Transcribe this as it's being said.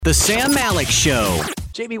The Sam Malik Show.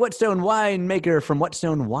 JB Whetstone, winemaker from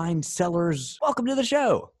Whetstone Wine Cellars. Welcome to the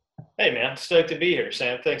show. Hey, man. Stoked to be here,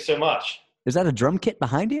 Sam. Thanks so much. Is that a drum kit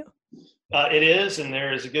behind you? It is, and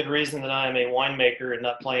there is a good reason that I am a winemaker and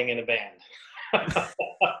not playing in a band.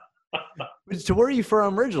 So where are you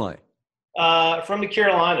from originally? From the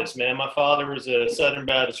Carolinas, man. My father was a Southern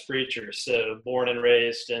Baptist preacher, so born and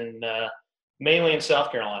raised mainly in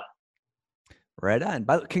South Carolina. Right on.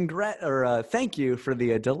 Thank you for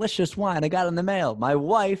the delicious wine I got in the mail. My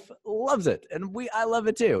wife loves it, and I love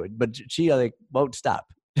it too. But she won't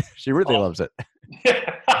stop. She really loves it.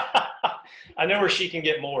 I know where she can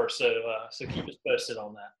get more, so keep us posted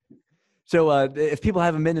on that. So if people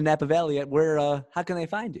haven't been to Napa Valley yet, how can they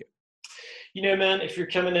find you? You know, man, if you're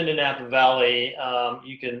coming into Napa Valley,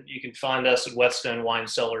 you can find us at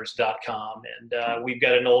whetstoneWineCellars.com, and we've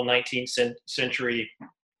got an old 19th century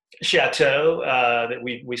chateau that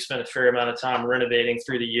we spent a fair amount of time renovating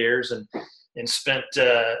through the years, and spent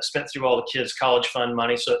through all the kids' college fund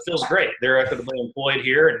money. So it feels great. They're equitably employed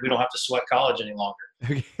here, and we don't have to sweat college any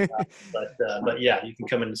longer. But yeah, you can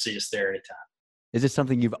come in and see us there anytime. Is this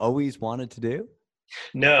something you've always wanted to do?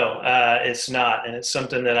 No, it's not, and it's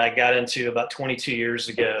something that I got into about 22 years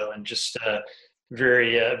ago, and just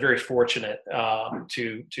very fortunate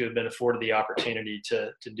to have been afforded the opportunity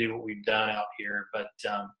to do what we've done out here. But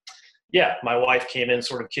yeah, my wife came in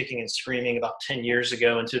sort of kicking and screaming about 10 years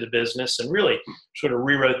ago into the business, and really sort of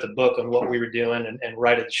rewrote the book on what we were doing, and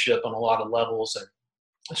righted the ship on a lot of levels, and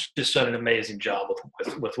it's just done an amazing job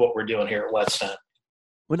with what we're doing here at Whetstone.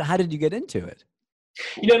 Well, how did you get into it?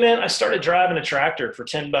 You know, man, I started driving a tractor for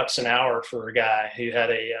 $10 an hour for a guy who had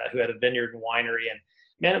a vineyard and winery, and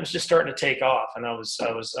man, it was just starting to take off, and I was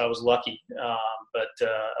lucky. But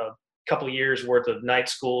a couple of years worth of night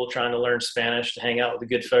school trying to learn Spanish, to hang out with the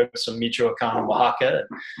good folks from Michoacan and Oaxaca,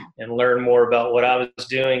 and learn more about what I was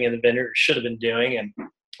doing in the vineyard, should have been doing, and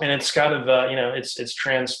it's kind of it's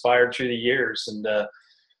transpired through the years, and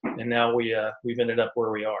now we've ended up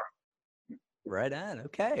where we are. Right on.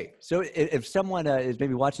 Okay. So if someone is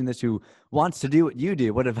maybe watching this who wants to do what you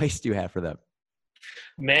do, what advice do you have for them?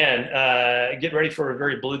 Man, get ready for a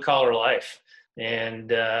very blue collar life,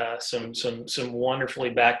 and some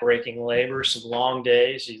wonderfully backbreaking labor, some long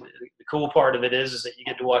days. The cool part of it is that you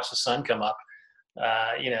get to watch the sun come up,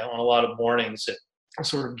 on a lot of mornings that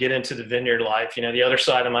sort of get into the vineyard life. You know, the other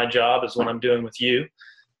side of my job is what I'm doing with you,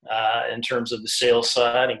 in terms of the sales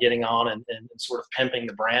side and getting on and sort of pimping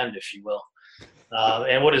the brand, if you will.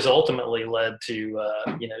 And what has ultimately led to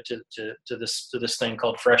this thing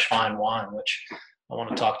called Fresh Fine Wine, which I want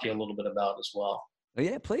to talk to you a little bit about as well. Oh,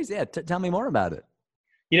 yeah, please. Yeah. Tell me more about it.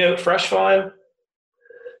 You know, Fresh Fine,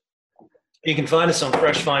 you can find us on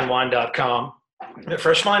freshfinewine.com.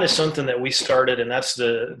 Fresh Fine is something that we started, and that's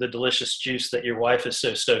the delicious juice that your wife is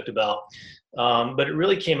so stoked about. But it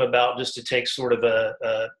really came about just to take sort of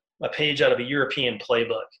a page out of a European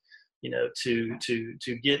playbook,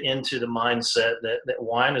 to get into the mindset that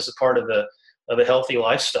wine is a part of a healthy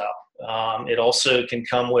lifestyle. It also can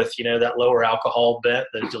come with, that lower alcohol bent,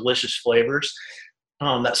 the delicious flavors,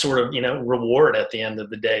 that sort of, reward at the end of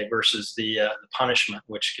the day versus the punishment,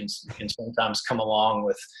 which can sometimes come along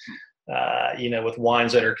with, with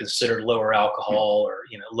wines that are considered lower alcohol or,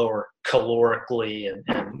 lower calorically and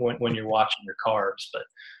when you're watching your carbs. But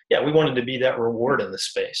yeah, we wanted to be that reward in the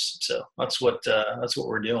space. So that's what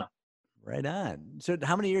we're doing. Right on. So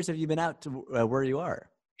how many years have you been out to where you are?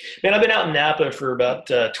 Man, I've been out in Napa for about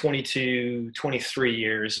 23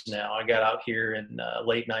 years now. I got out here in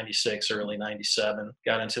late 96, early 97,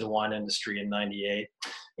 got into the wine industry in 98.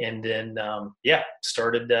 And then,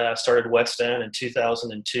 started Whetstone in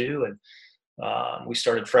 2002. And we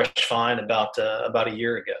started Fresh Fine about a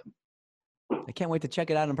year ago. I can't wait to check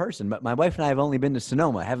it out in person. But my wife and I have only been to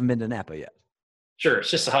Sonoma. I haven't been to Napa yet. Sure. It's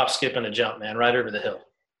just a hop, skip, and a jump, man, right over the hill.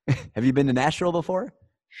 Have you been to Nashville before?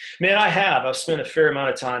 Man, I have. I've spent a fair amount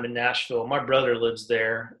of time in Nashville. My brother lives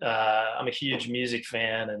there. I'm a huge music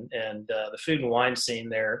fan, and the food and wine scene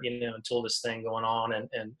there, until this thing going on,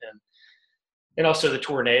 and also the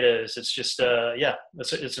tornadoes. It's just,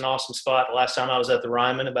 it's an awesome spot. The last time I was at the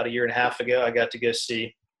Ryman about a year and a half ago, I got to go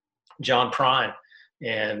see John Prine,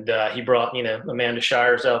 and he brought, Amanda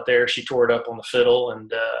Shires out there. She tore it up on the fiddle,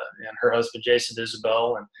 and her husband Jason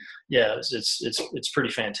Isabel, and yeah, it's pretty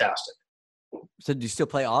fantastic. So do you still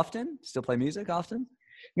play often? Still play music often?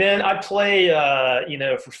 Man, I play,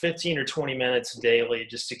 for 15 or 20 minutes daily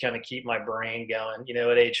just to kind of keep my brain going.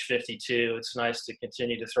 At age 52, it's nice to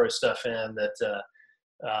continue to throw stuff in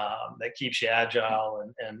that keeps you agile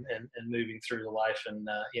and moving through life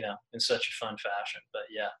in such a fun fashion. But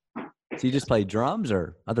yeah. So you just play drums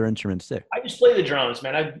or other instruments too? I just play the drums,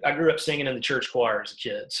 man. I grew up singing in the church choir as a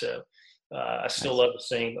kid, so I still Nice. love to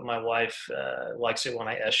sing. But my wife likes it when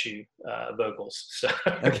I eschew vocals. So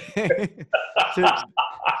Okay.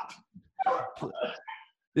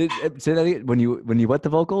 So, say that again. When you what the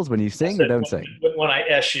vocals? When you sing or don't sing? when I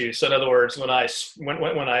eschew. So in other words, when I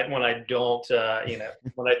don't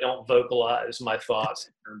when I don't vocalize my thoughts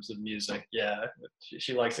in terms of music, yeah,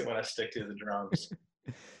 she likes it when I stick to the drums.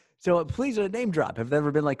 So please name drop. Have there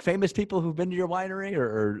ever been like famous people who've been to your winery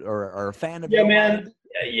or are a fan of Yeah, your man. wine?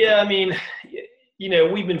 Yeah, I mean,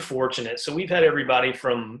 we've been fortunate. So we've had everybody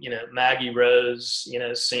from, Maggie Rose,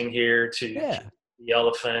 sing here to Yeah. The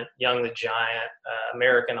Elephant, Young the Giant,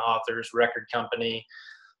 American Authors Record Company,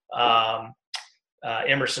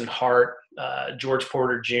 Emerson Hart, George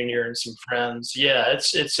Porter Jr. and some friends. Yeah,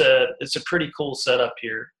 it's a pretty cool setup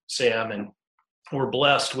here, Sam, and we're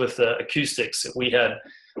blessed with acoustics that we had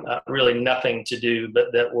really nothing to do,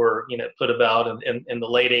 but that were put about in the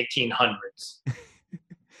late 1800s.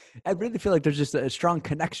 I really feel like there's just a strong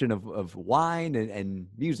connection of wine and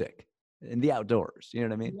music and the outdoors. You know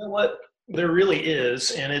what I mean? You know what? There really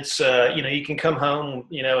is, and it's you can come home,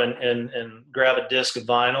 and grab a disc of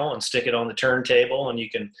vinyl and stick it on the turntable, and you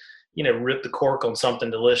can, rip the cork on something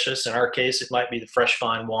delicious. In our case, it might be the fresh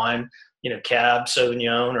fine wine, Cab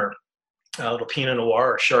Sauvignon or a little Pinot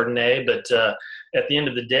Noir or Chardonnay. But at the end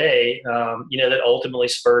of the day, that ultimately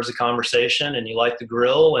spurs a conversation, and you light the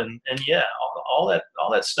grill, and yeah, all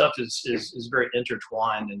that stuff is very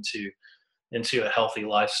intertwined into a healthy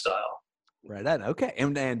lifestyle. Right on. Okay.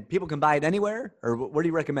 And people can buy it anywhere, or what do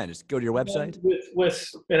you recommend? Just go to your website?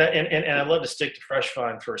 And I'd love to stick to Fresh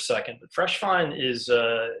Fine for a second. But Fresh Fine is,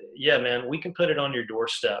 man, we can put it on your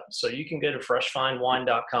doorstep. So you can go to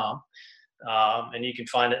freshfinewine.com, and you can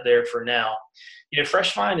find it there for now.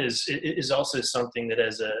 Fresh Fine is also something that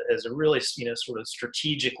as a really, sort of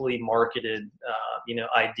strategically marketed,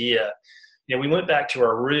 idea. We went back to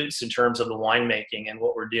our roots in terms of the winemaking and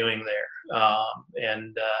what we're doing there.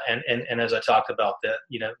 And as I talk about that,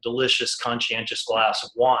 delicious, conscientious glass of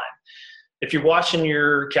wine. If you're watching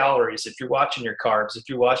your calories, if you're watching your carbs, if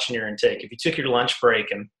you're watching your intake, if you took your lunch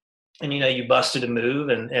break and you busted a move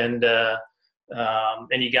and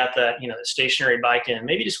you got that, the stationary bike in,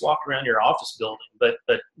 maybe just walk around your office building, but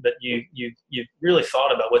you really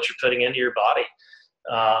thought about what you're putting into your body.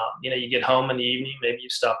 You get home in the evening, maybe you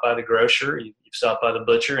stop by the grocer, you stop by the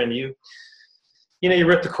butcher, and you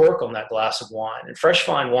rip the cork on that glass of wine. And Fresh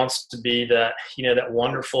Fine wants to be that, that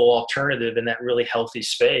wonderful alternative in that really healthy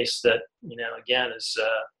space that, again, is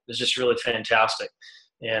just really fantastic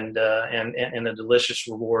and a delicious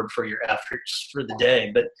reward for your efforts for the day.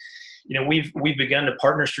 But, we've begun to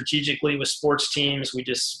partner strategically with sports teams. We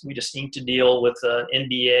just inked a deal with an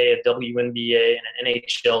NBA, a WNBA, and an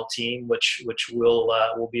NHL team, which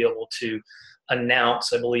we'll be able to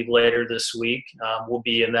announce, I believe, later this week. We'll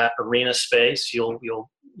be in that arena space. You'll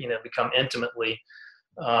become intimately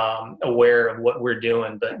aware of what we're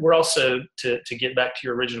doing. But we're also to get back to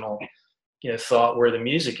your original thought where the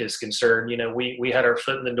music is concerned. We had our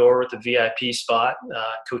foot in the door with the VIP spot,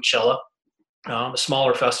 Coachella. A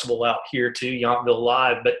smaller festival out here too, Yountville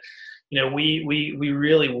Live. But we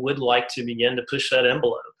really would like to begin to push that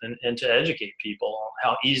envelope and to educate people on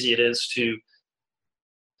how easy it is to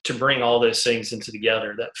bring all those things into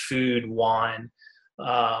together, that food, wine,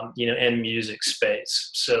 and music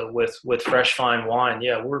space. So with Fresh Fine Wine,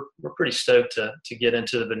 yeah, we're pretty stoked to get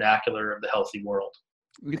into the vernacular of the healthy world.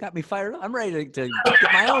 You got me fired up. I'm ready to get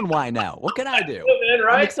my own wine now. What can I do? Man,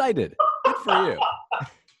 right? I'm excited. Good for you.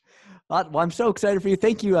 Well, I'm so excited for you.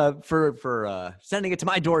 Thank you for sending it to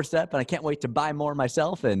my doorstep, and I can't wait to buy more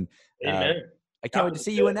myself. And Amen. I can't wait to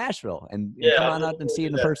see you in Nashville and come on out and see you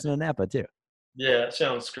in person in Napa too. Yeah, it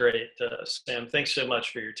sounds great, Sam. Thanks so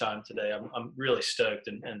much for your time today. I'm really stoked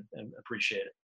and appreciate it.